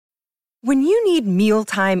When you need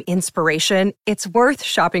mealtime inspiration, it's worth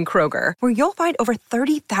shopping Kroger, where you'll find over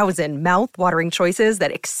 30,000 mouth-watering choices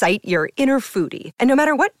that excite your inner foodie. And no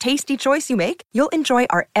matter what tasty choice you make, you'll enjoy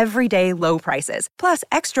our everyday low prices, plus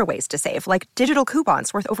extra ways to save, like digital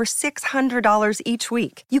coupons worth over $600 each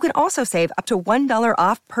week. You can also save up to $1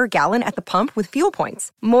 off per gallon at the pump with fuel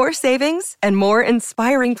points. More savings and more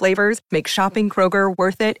inspiring flavors make shopping Kroger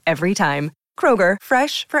worth it every time. Kroger,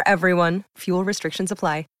 fresh for everyone. Fuel restrictions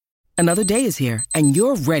apply. Another day is here, and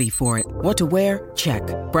you're ready for it. What to wear? Check.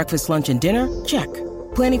 Breakfast, lunch, and dinner? Check.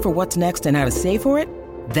 Planning for what's next and how to save for it?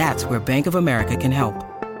 That's where Bank of America can help.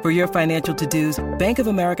 For your financial to-dos, Bank of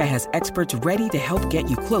America has experts ready to help get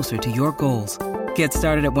you closer to your goals. Get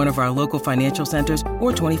started at one of our local financial centers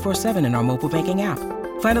or 24/7 in our mobile banking app.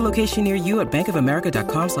 Find a location near you at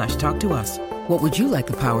bankofamerica.com/talktous. What would you like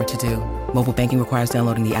the power to do? Mobile banking requires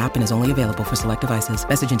downloading the app and is only available for select devices.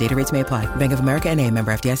 Message and data rates may apply. Bank of America N.A.,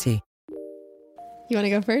 member FDIC. You want to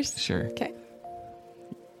go first? Sure. Okay.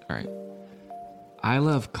 All right. I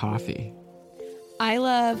love coffee. I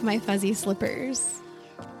love my fuzzy slippers.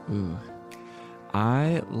 Ooh.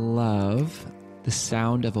 I love the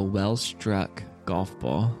sound of a well-struck golf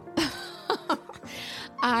ball.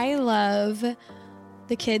 I love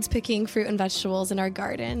the kids picking fruit and vegetables in our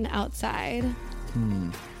garden outside.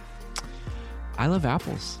 I love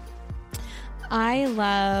apples. I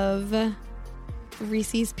love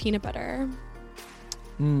Reese's peanut butter.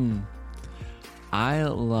 I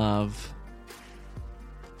love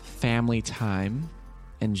family time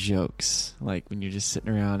and jokes, like when you're just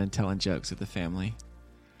sitting around and telling jokes with the family.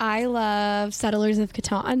 I love Settlers of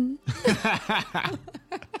Catan.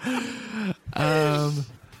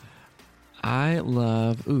 I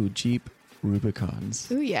love Jeep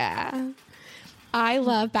Rubicons. Ooh, yeah. I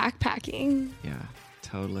love backpacking. Yeah,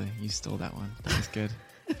 totally. You stole that one. That was good.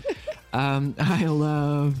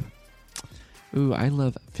 I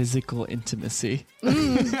love physical intimacy.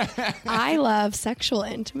 I love sexual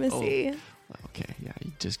intimacy. Oh, okay, yeah,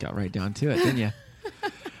 you just got right down to it, didn't you?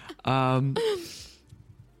 I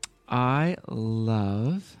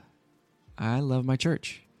love my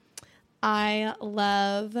church. I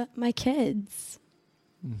love my kids.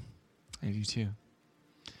 I do too.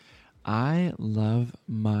 I love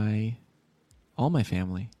all my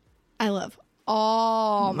family. I love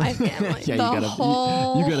all my family. Yeah, you got a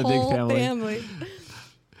big family.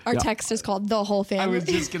 Our text is called The Whole Family. I was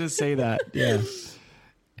just going to say that. Yeah.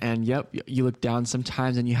 And yep, you look down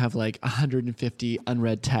sometimes and you have like 150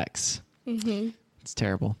 unread texts. Mm-hmm. It's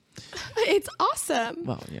terrible. It's awesome.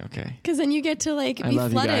 Well, yeah, okay. Because then you get to be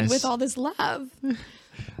flooded with all this love.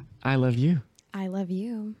 I love you. I love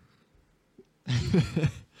you.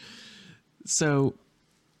 So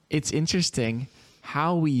it's interesting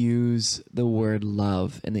how we use the word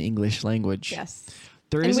love in the English language. Yes.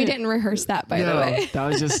 And we didn't rehearse that, by the way. That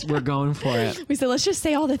was just, we're going for it. We said, let's just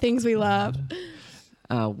say all the things we love.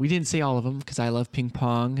 We didn't say all of them because I love ping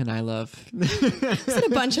pong and I love... There's a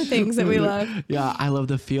bunch of things that we love. Yeah, I love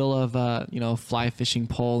the feel of, fly fishing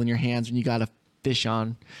pole in your hands when you got a fish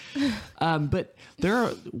on. But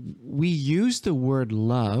we use the word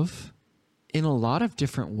love in a lot of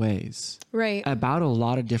different ways. Right. About a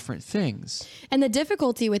lot of different things. And the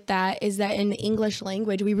difficulty with that is that in the English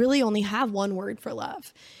language, we really only have one word for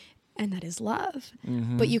love, and that is love.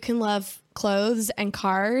 Mm-hmm. But you can love clothes and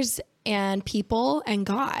cars and people and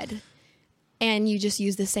God. And you just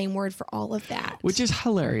use the same word for all of that. Which is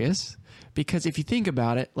hilarious because if you think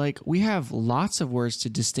about it, we have lots of words to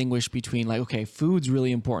distinguish between okay, food's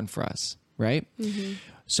really important for us, right? Mm-hmm.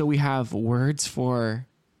 So we have words for,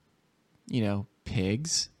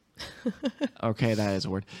 pigs. Okay, that is a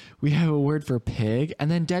word. We have a word for pig and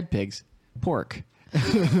then dead pigs, pork.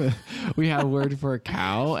 We have a word for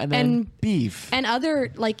cow and then beef. And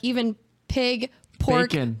other, even pig,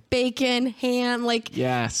 pork, bacon, ham,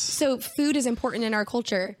 yes. So food is important in our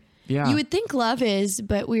culture. Yeah. You would think love is,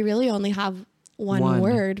 but we really only have one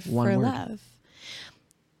word for love.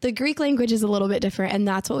 The Greek language is a little bit different, and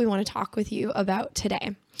that's what we want to talk with you about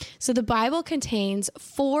today. So the Bible contains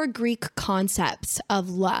 4 Greek concepts of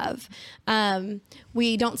love.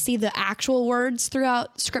 We don't see the actual words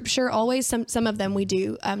throughout Scripture always. Some of them we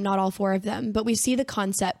do, not all 4 of them, but we see the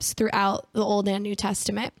concepts throughout the Old and New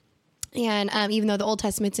Testament. And even though the Old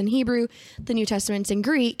Testament's in Hebrew, the New Testament's in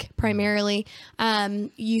Greek primarily,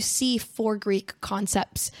 you see 4 Greek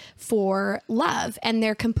concepts for love, and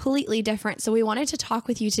they're completely different. So we wanted to talk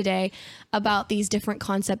with you today about these different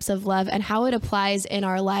concepts of love and how it applies in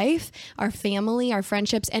our life, our family, our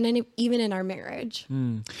friendships, and even in our marriage.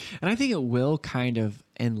 And I think it will kind of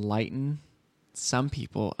enlighten some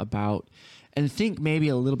people about and think maybe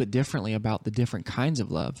a little bit differently about the different kinds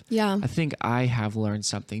of love. Yeah. I think I have learned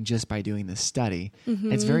something just by doing this study.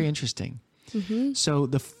 It's very interesting. So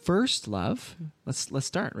the first love, let's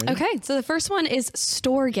start, right? Okay, so the first one is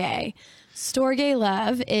storge. Storge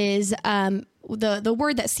love is the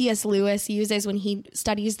word that C.S. Lewis uses when he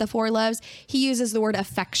studies the four loves. He uses the word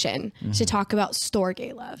affection to talk about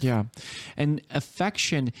storge love. Yeah. And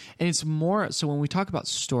affection, and it's more, so when we talk about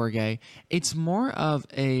storge, it's more of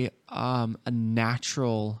a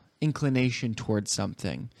natural inclination towards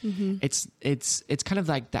something. It's kind of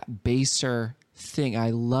like that baser thing. I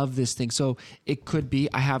love this thing. So it could be,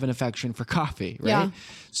 I have an affection for coffee, right? Yeah.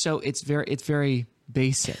 So it's very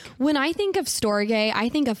basic. When I think of storge, I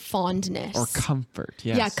think of fondness. Or comfort,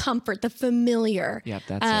 yes. Yeah, comfort, the familiar. Yeah,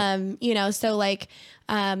 that's it. You know, so like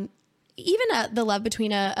even the love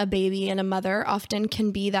between a baby and a mother often can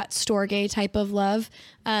be that storge type of love.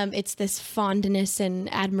 It's this fondness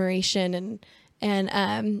and admiration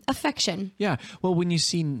and affection. Yeah. Well, when you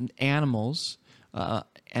see animals,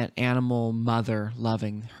 an animal mother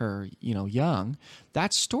loving her, young,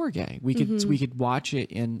 that's storge. We could watch it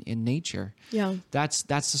in nature. Yeah. That's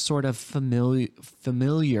the sort of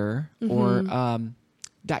familiar or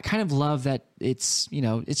that kind of love that it's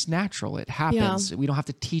natural. It happens. Yeah. We don't have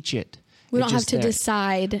to teach it. We don't have to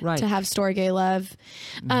decide to have storge love.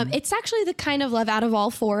 It's actually the kind of love out of all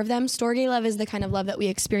four of them. Storge love is the kind of love that we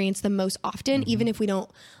experience the most often, even if we don't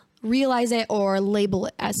realize it or label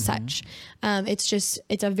it as such.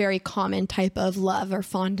 It's a very common type of love or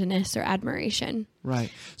fondness or admiration.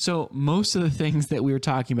 Right. So most of the things that we were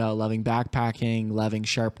talking about, loving backpacking, loving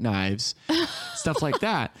sharp knives, stuff like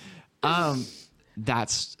that,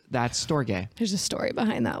 that's storge. There's a story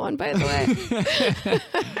behind that one, by the way.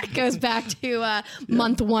 It goes back to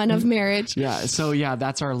month 1 of marriage. Yeah. So yeah,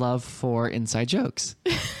 that's our love for inside jokes.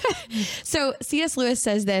 So C.S. Lewis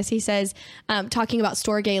says this. He says, talking about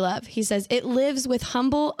storge love, he says, it lives with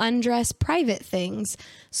humble, undressed, private things,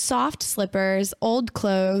 soft slippers, old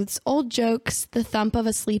clothes, old jokes, the thump of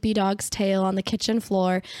a sleepy dog's tail on the kitchen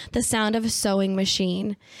floor, the sound of a sewing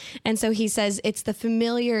machine. And so he says it's the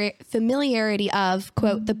familiarity of,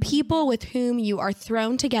 quote, the people with whom you are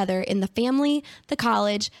thrown together in the family, the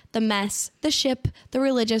college, the mess, the ship, the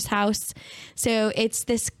religious house. So it's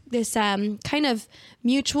this kind of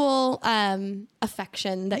mutual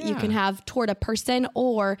affection that you can have toward a person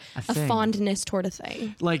or a fondness toward a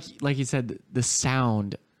thing. Like you said, the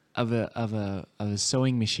sound of a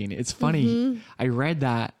sewing machine. It's funny. I read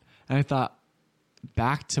that and I thought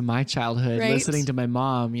back to my childhood, listening to my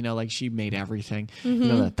mom. Like she made everything.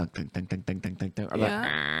 That thunk thunk thunk thunk thunk thunk thunk thunk. Or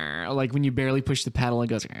like when you barely push the pedal, it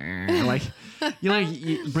goes. It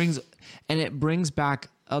brings back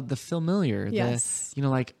the familiar. Yes.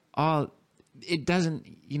 It doesn't,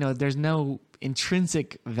 there's no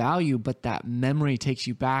intrinsic value, but that memory takes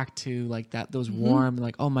you back to like those warm,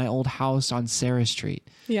 like, oh, my old house on Sarah Street.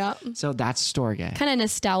 Yeah. So that's storge. Kind of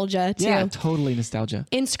nostalgia too. Yeah, totally nostalgia.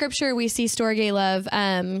 In scripture, we see storge love,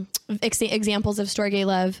 examples of storge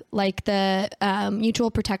love, like the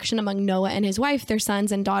mutual protection among Noah and his wife, their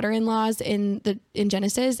sons and daughter-in-laws in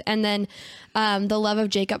Genesis, and then the love of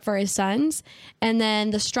Jacob for his sons, and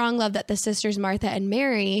then the strong love that the sisters Martha and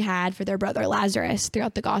Mary had for their brother Lazarus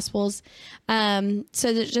throughout the Gospels. So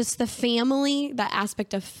just the family, that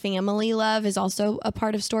aspect of family love is also a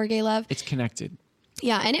part of storge love. It's connected.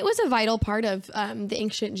 Yeah, and it was a vital part of the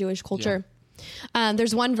ancient Jewish culture. Yeah.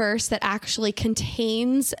 There's one verse that actually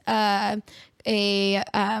contains a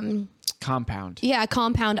compound. Yeah, a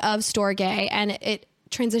compound of storge, and it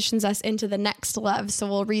transitions us into the next love. So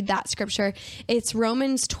we'll read that scripture. It's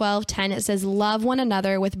Romans 12:10. It says, love one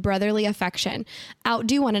another with brotherly affection.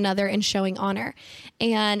 Outdo one another in showing honor.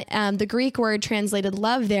 And the Greek word translated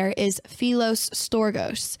love there is philos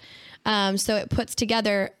storgos. So it puts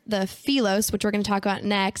together the philos, which we're going to talk about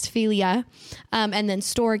next, philia, and then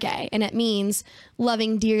storge. And it means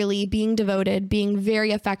loving dearly, being devoted, being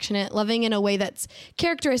very affectionate, loving in a way that's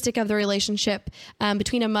characteristic of the relationship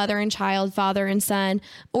between a mother and child, father and son,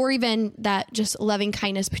 or even that just loving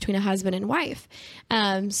kindness between a husband and wife.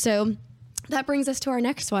 So that brings us to our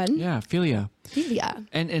next one. Yeah, philia. Philia.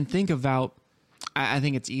 And think about, I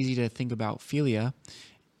think it's easy to think about philia.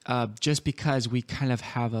 Just because we kind of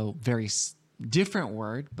have a very different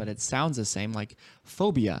word, but it sounds the same, like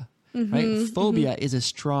phobia, right? Phobia is a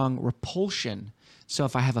strong repulsion. So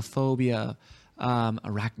if I have a phobia,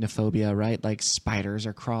 arachnophobia, right? Like spiders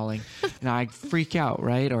are crawling and I freak out,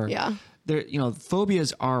 right? Or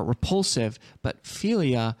phobias are repulsive, but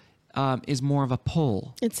philia is more of a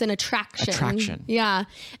pull. It's an attraction. Attraction. Yeah.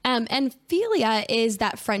 And philia is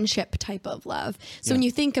that friendship type of love. So when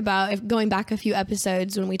you think about, if going back a few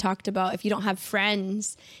episodes when we talked about if you don't have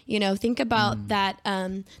friends, think about that,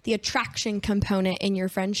 the attraction component in your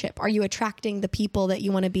friendship. Are you attracting the people that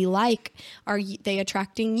you want to be like? Are they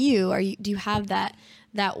attracting you? Do you have that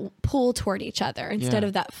pull toward each other instead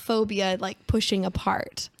of that phobia, like pushing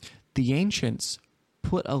apart? The ancients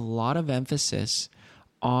put a lot of emphasis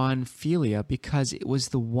on philia because it was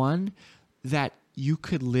the one that you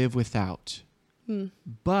could live without.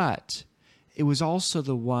 But it was also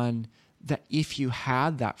the one that if you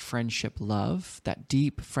had that friendship love, that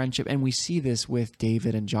deep friendship, and we see this with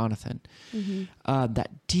David and Jonathan,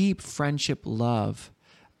 that deep friendship love,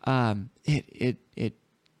 it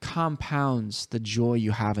compounds the joy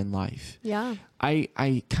you have in life. Yeah.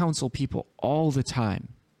 I counsel people all the time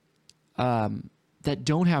that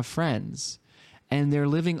don't have friends and they're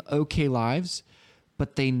living okay lives,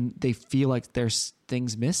 but they feel like there's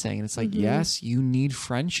things missing. And it's like, yes, you need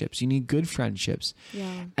friendships. You need good friendships.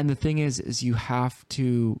 Yeah. And the thing is you have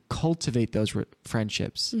to cultivate those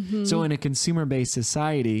friendships. So in a consumer-based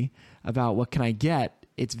society about what can I get,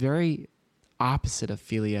 it's very opposite of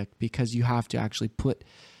philia because you have to actually put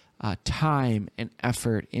time and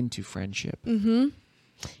effort into friendship.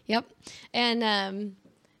 Yep. And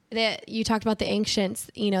that you talked about the ancients,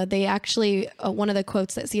 they actually, one of the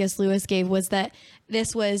quotes that C.S. Lewis gave was that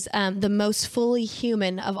this was the most fully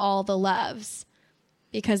human of all the loves.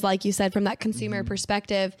 Because like you said, from that consumer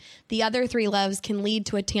perspective, the other three loves can lead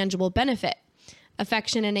to a tangible benefit.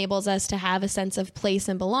 Affection enables us to have a sense of place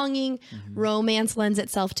and belonging. Romance lends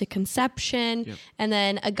itself to conception. And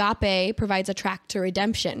then agape provides a track to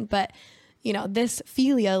redemption. But, this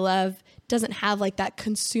philia love doesn't have like that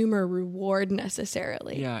consumer reward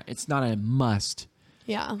necessarily. Yeah, it's not a must.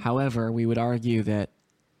 Yeah. However, we would argue that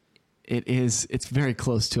it's very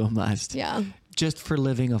close to a must. Yeah. Just for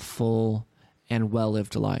living a full and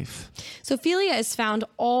well-lived life. So philia is found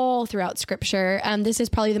all throughout Scripture. This is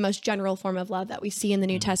probably the most general form of love that we see in the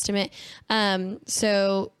New Testament.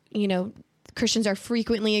 Christians are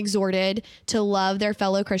frequently exhorted to love their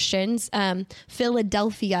fellow Christians.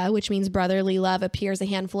 Philadelphia, which means brotherly love, appears a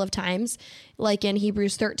handful of times, like in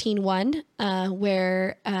Hebrews 13:1,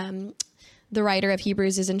 where the writer of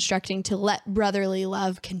Hebrews is instructing to let brotherly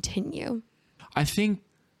love continue. I think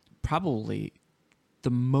probably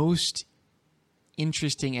the most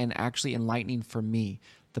interesting and actually enlightening for me,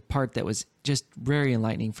 the part that was just very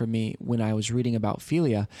enlightening for me when I was reading about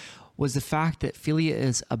philia, was the fact that philia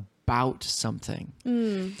is about something.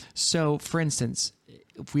 So, for instance,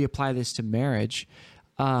 if we apply this to marriage,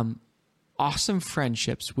 awesome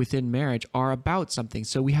friendships within marriage are about something.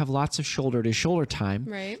 So we have lots of shoulder to shoulder time.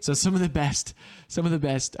 Right. So some of the best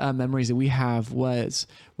memories that we have was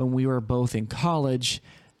when we were both in college,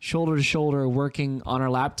 shoulder to shoulder, working on our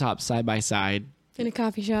laptops side by side In a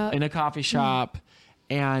coffee shop.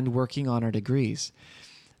 And working on our degrees.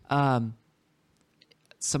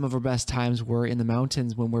 Some of our best times were in the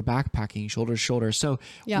mountains when we're backpacking, shoulder to shoulder. So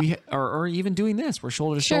we or even doing this, we're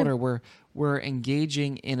shoulder to shoulder. We're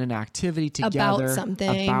engaging in an activity together about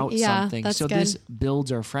something. That's so good. this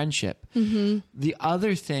builds our friendship. The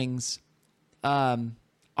other things are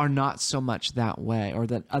not so much that way, or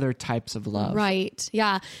the other types of love. Right.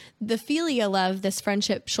 Yeah. The philia love, this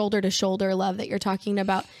friendship, shoulder to shoulder love that you're talking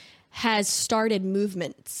about, has started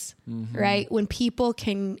movements, right? When people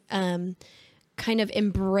can kind of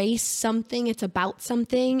embrace something, it's about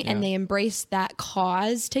something, and they embrace that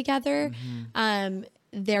cause together,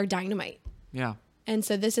 they're dynamite. Yeah. And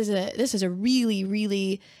so this is a really,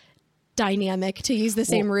 really dynamic, to use the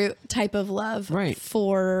same root, type of love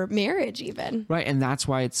for marriage even. Right. And that's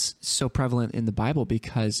why it's so prevalent in the Bible,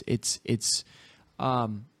 because it's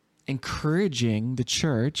encouraging the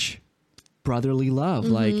church brotherly love.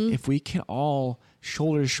 Like if we can all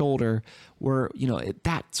shoulder to shoulder,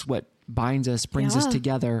 that's what binds us, brings us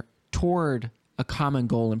together toward a common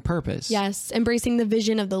goal and purpose. Yes. Embracing the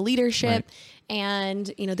vision of the leadership and,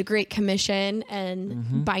 the Great Commission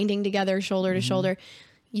and binding together shoulder to shoulder.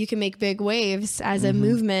 You can make big waves as a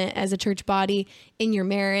movement, as a church body in your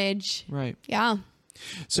marriage. Right. Yeah.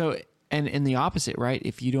 So, and in the opposite, right?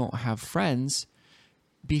 If you don't have friends,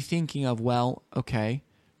 be thinking of, well, okay,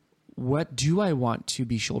 what do I want to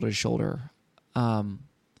be shoulder to shoulder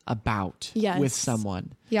about with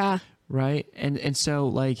someone? Yeah. Right. And so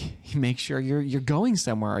like make sure you're going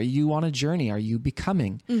somewhere. Are you on a journey? Are you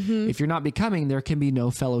becoming? If you're not becoming, there can be no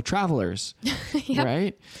fellow travelers.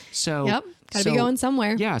 Right. So gotta be going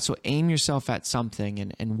somewhere. Yeah. So aim yourself at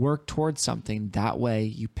something and work towards something. That way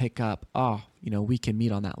you pick up, we can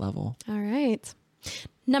meet on that level. All right.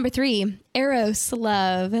 Number 3, eros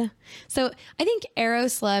love. So I think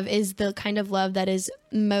eros love is the kind of love that is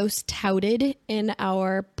most touted in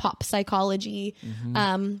our pop psychology,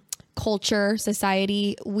 culture,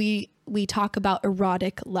 society. We talk about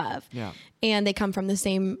erotic love, and they come from the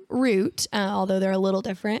same root, although they're a little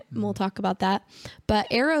different. And we'll talk about that. But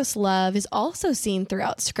eros love is also seen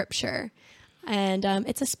throughout Scripture, and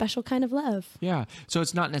it's a special kind of love. Yeah. So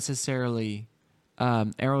it's not necessarily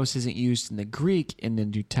eros isn't used in the Greek in the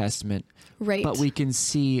New Testament, right? But we could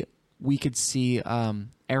see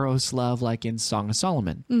eros love like in Song of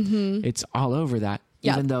Solomon. It's all over that,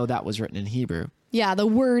 even though that was written in Hebrew. Yeah, the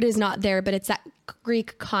word is not there, but it's that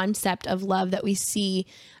Greek concept of love that we see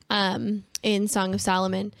in Song of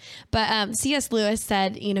Solomon. But C.S. Lewis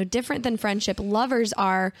said, different than friendship, lovers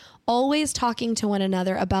are always talking to one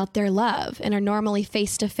another about their love and are normally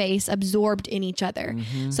face to face, absorbed in each other.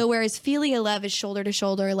 So whereas philia love is shoulder to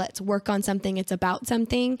shoulder, let's work on something, it's about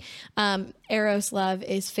something. Eros love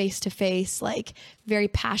is face to face, like very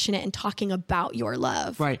passionate and talking about your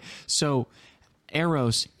love. Right. So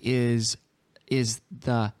eros is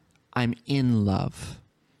the I'm in love.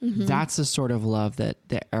 That's the sort of love that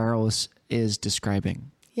the eros is describing.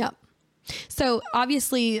 Yep. So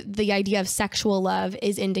obviously the idea of sexual love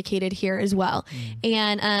is indicated here as well.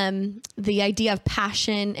 And the idea of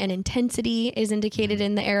passion and intensity is indicated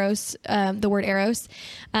in the eros, the word eros.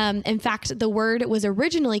 In fact, the word was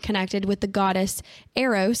originally connected with the goddess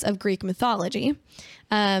Eros of Greek mythology.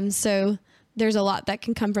 So there's a lot that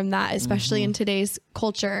can come from that, especially in today's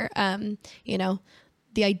culture.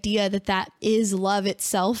 The idea that is love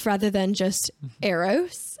itself rather than just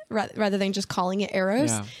eros, rather than just calling it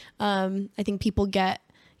eros. Yeah. I think people get,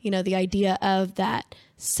 the idea of that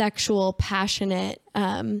sexual, passionate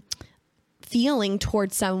feeling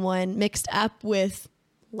towards someone mixed up with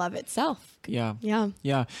love itself. Yeah. Yeah.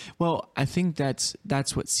 Yeah. Well, I think that's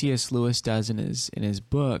what C.S. Lewis does in his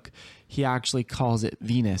book. He actually calls it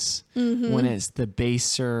Venus when it's the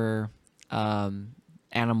baser,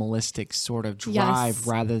 animalistic sort of drive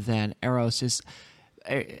rather than eros.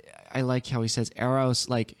 I like how he says eros,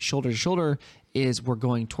 like shoulder to shoulder, is we're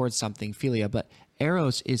going towards something, philia, but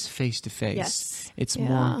eros is face to face. It's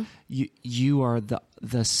more you are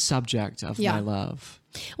the subject of my love.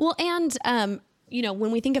 Well, and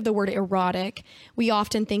when we think of the word erotic, we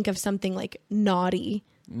often think of something like naughty.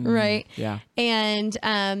 Right. Yeah. And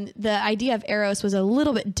the idea of eros was a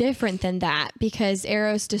little bit different than that, because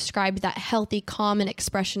eros described that healthy, common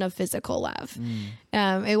expression of physical love.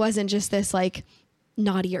 It wasn't just this like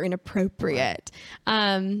naughty or inappropriate.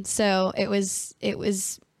 So it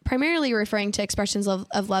was primarily referring to expressions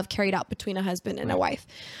of love carried out between a husband and a wife.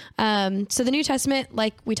 So the New Testament,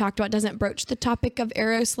 like we talked about, doesn't broach the topic of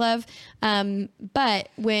eros love. But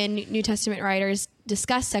when New Testament writers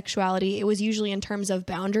discuss sexuality, it was usually in terms of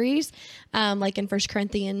boundaries, like in 1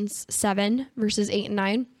 Corinthians 7, verses 8 and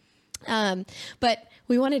 9. But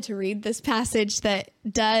we wanted to read this passage that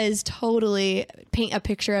does totally paint a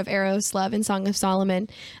picture of eros love in Song of Solomon.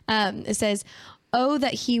 It says, "Oh,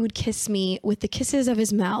 that he would kiss me with the kisses of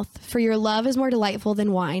his mouth, for your love is more delightful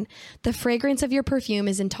than wine. The fragrance of your perfume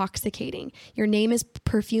is intoxicating. Your name is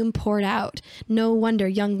perfume poured out. No wonder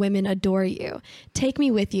young women adore you. Take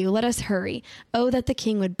me with you. Let us hurry. Oh, that the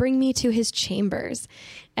king would bring me to his chambers."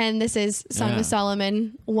 And this is Song of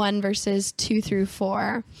Solomon 1, verses 2 through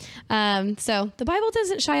 4. So the Bible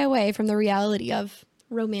doesn't shy away from the reality of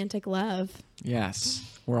romantic love. Yes.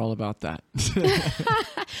 We're all about that.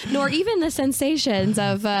 Nor even the sensations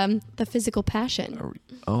of the physical passion.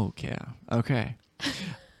 Oh, yeah. Okay.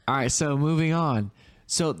 All right. So moving on.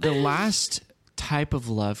 So the last type of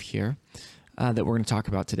love here that we're going to talk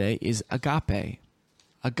about today is agape.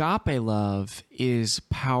 Agape love is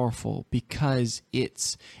powerful because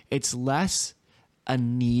it's less a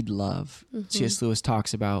need love. C.S. Lewis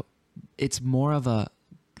talks about it's more of a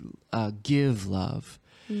give love.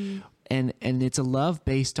 And it's a love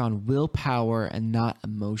based on willpower and not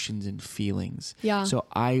emotions and feelings. Yeah. So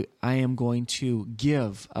I am going to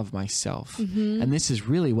give of myself. And this is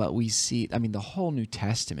really what we see. I mean, the whole New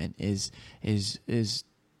Testament is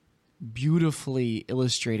beautifully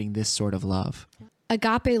illustrating this sort of love.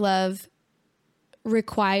 Agape love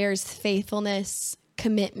requires faithfulness,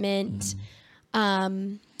 commitment,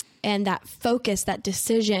 and that focus, that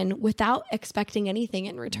decision without expecting anything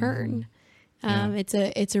in return.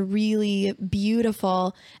 It's a really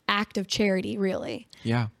beautiful act of charity, really.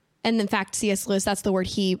 Yeah. And in fact, C.S. Lewis, that's the word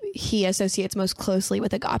he associates most closely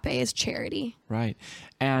with agape, is charity. Right.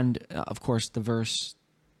 And of course, the verse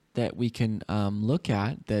that we can look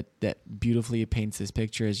at that beautifully paints this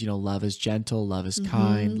picture is, love is gentle, love is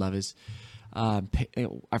kind, love is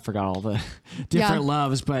I forgot all the different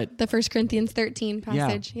loves, but the 1 Corinthians 13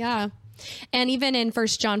 passage. Yeah. And even in 1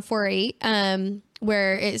 John 4:8,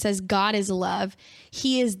 where it says God is love,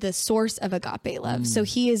 he is the source of agape love. So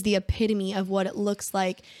he is the epitome of what it looks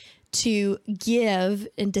like to give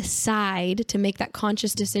and decide to make that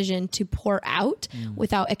conscious decision to pour out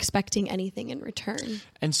without expecting anything in return.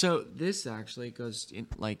 And so this actually goes in,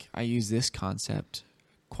 like, I use this concept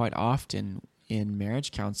quite often in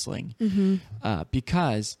marriage counseling,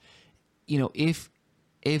 because, you know,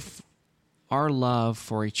 if our love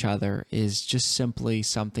for each other is just simply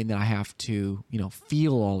something that I have to, you know,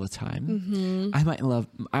 feel all the time,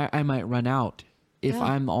 I might run out if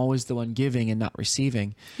I'm always the one giving and not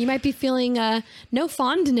receiving. You might be feeling no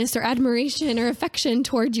fondness or admiration or affection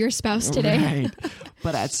toward your spouse today. Right.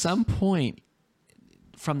 But at some point,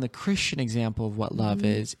 from the Christian example of what love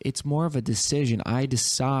is, it's more of a decision. I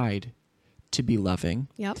decide to be loving.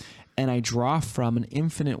 Yep. And I draw from an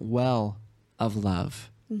infinite well of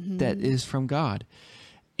love that is from God.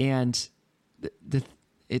 And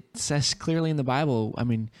it says clearly in the Bible, I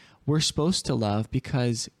mean, we're supposed to love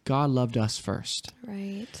because God loved us first.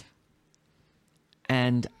 Right.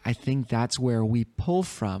 And I think that's where we pull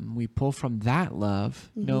from. We pull from that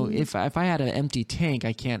love. You know, if I had an empty tank,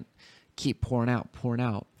 I can't keep pouring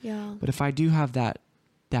out. Yeah. But if I do have that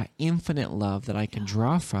infinite love that I can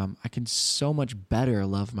draw from, I can so much better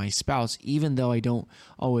love my spouse, even though I don't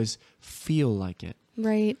always feel like it.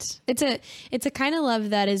 Right. It's a kind of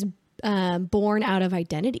love that is born out of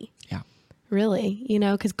identity. Yeah. Really, you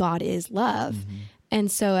know, because God is love.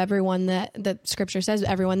 And so everyone that the scripture says,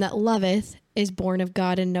 everyone that loveth is born of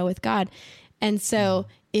God and knoweth God. And so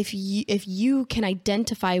if you can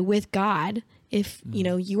identify with God, if you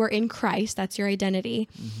know you are in Christ, that's your identity,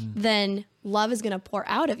 then love is going to pour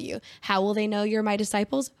out of you. How will they know you're my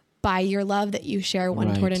disciples? By your love that you share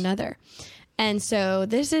one toward another. And so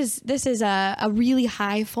this is a really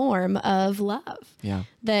high form of love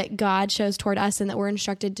that God shows toward us and that we're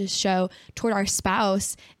instructed to show toward our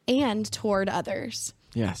spouse and toward others.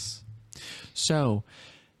 Yes. So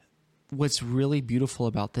what's really beautiful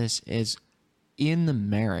about this is in the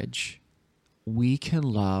marriage, we can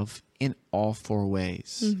love in all four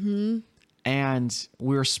ways. And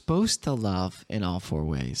we're supposed to love in all four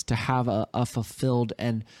ways, to have a fulfilled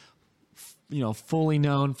and, you know, fully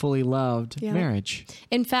known, fully loved marriage.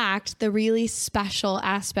 In fact, the really special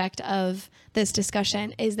aspect of this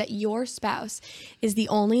discussion is that your spouse is the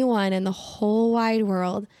only one in the whole wide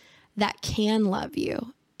world that can love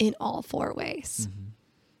you in all four ways.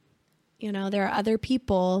 You know, there are other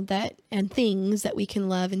people and things that we can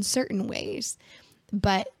love in certain ways,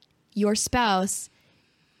 but your spouse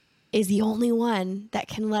is the only one that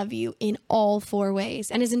can love you in all four ways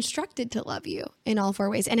and is instructed to love you in all four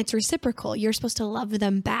ways. And it's reciprocal. You're supposed to love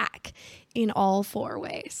them back in all four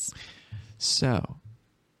ways. So,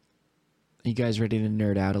 you guys ready to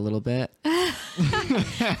nerd out a little bit?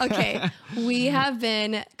 Okay. We have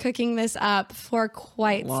been cooking this up for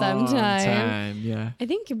quite some time. Yeah. I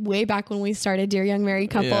think way back when we started Dear Young Married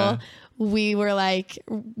Couple, we were like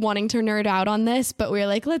wanting to nerd out on this, but we were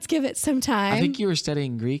like, let's give it some time. I think you were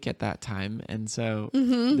studying Greek at that time. And so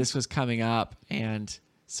this was coming up. And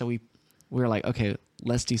so we were like, okay,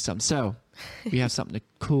 let's do something. So we have something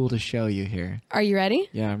cool to show you here. Are you ready?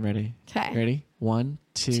 Yeah, I'm ready. Okay. Ready? 1,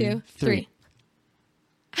 2, 3.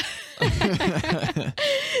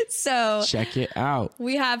 So check it out.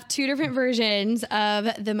 We have two different versions of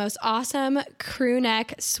the most awesome crew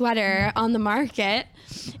neck sweater on the market.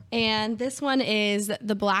 And this one is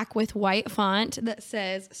the black with white font that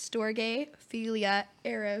says Storge, Philia,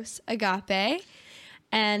 Eros, Agape.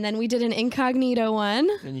 And then we did an incognito one.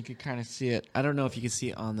 And you could kind of see it. I don't know if you can see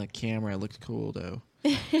it on the camera. It looked cool though.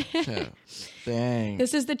 So, bang.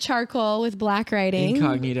 This is the charcoal with black writing.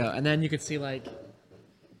 Incognito. And then you could see like...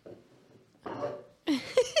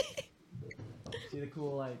 See the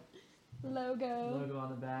cool like logo on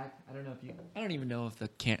the back. I don't even know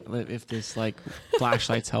if this like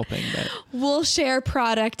flashlight's helping, but we'll share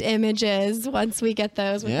product images once we get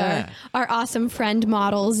those with our awesome friend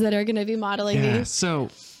models that are going to be modeling these. So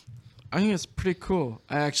I think it's pretty cool.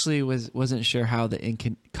 I actually wasn't sure how the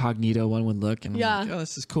incognito one would look, and I'm like, oh,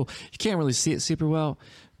 this is cool. You can't really see it super well,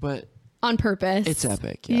 but on purpose. It's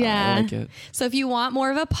epic. Yeah. I like it. So if you want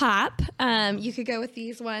more of a pop, you could go with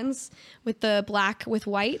these ones with the black with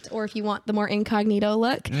white, or if you want the more incognito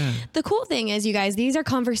look. Yeah. The cool thing is, you guys, these are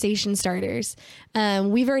conversation starters.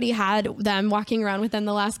 We've already had them walking around with them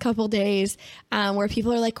the last couple days, where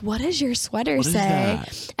people are like, what does your sweater say?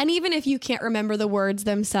 And even if you can't remember the words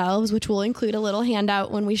themselves, which we'll include a little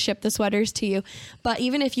handout when we ship the sweaters to you, but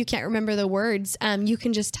even if you can't remember the words, you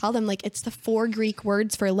can just tell them, like, it's the 4 Greek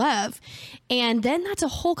words for love. And then that's a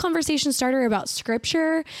whole conversation starter about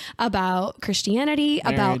scripture, about Christianity,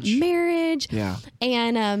 about marriage. Yeah.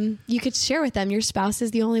 And you could share with them, your spouse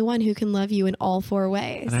is the only one who can love you in all 4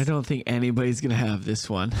 ways. And I don't think anybody's going to have this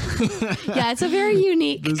one. Yeah, it's a very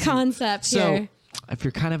unique concept here. So if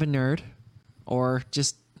you're kind of a nerd or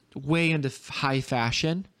just way into high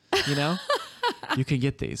fashion, you know, you can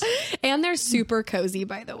get these. And they're super cozy,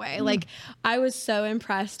 by the way. Like, I was so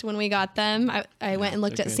impressed when we got them. I went and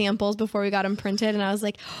looked at samples before we got them printed, and I was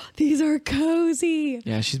like, oh, these are cozy.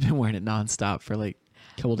 Yeah, she's been wearing it nonstop for like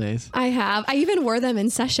a couple days. I have. I even wore them in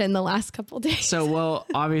session the last couple days. So, well,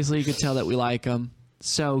 obviously you could tell that we like them.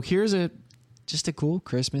 So here's just a cool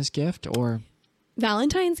Christmas gift or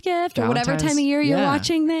Valentine's gift or whatever time of year you're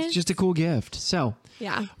watching this. It's just a cool gift. So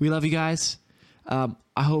yeah, we love you guys.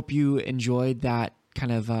 I hope you enjoyed that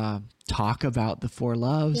kind of talk about the 4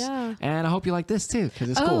 loves. Yeah. And I hope you like this too, because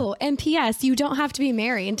it's cool. Oh, and P.S. you don't have to be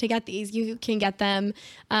married to get these. You can get them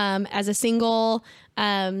as a single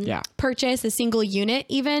purchase, a single unit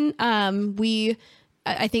even.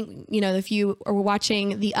 I think, you know, if you are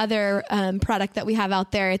watching the other product that we have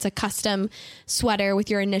out there, it's a custom sweater with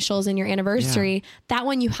your initials and your anniversary. Yeah. That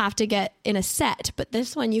one you have to get in a set, but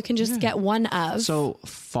this one you can just get one of. So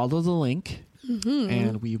follow the link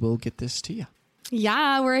and we will get this to you.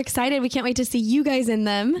 Yeah, we're excited. We can't wait to see you guys in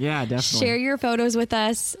them. Yeah, definitely. Share your photos with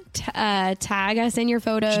us. Tag us in your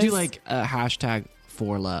photos. Should do like a hashtag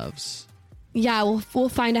 4 loves. Yeah, we'll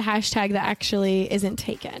find a hashtag that actually isn't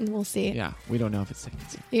taken. We'll see. Yeah, we don't know if it's taken.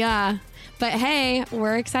 Yeah, but hey,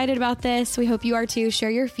 we're excited about this. We hope you are too. Share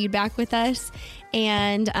your feedback with us,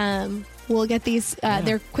 and we'll get these.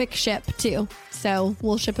 They're quick ship too, so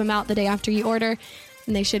we'll ship them out the day after you order,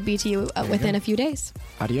 and they should be to you within a few days.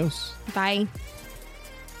 Adios. Bye.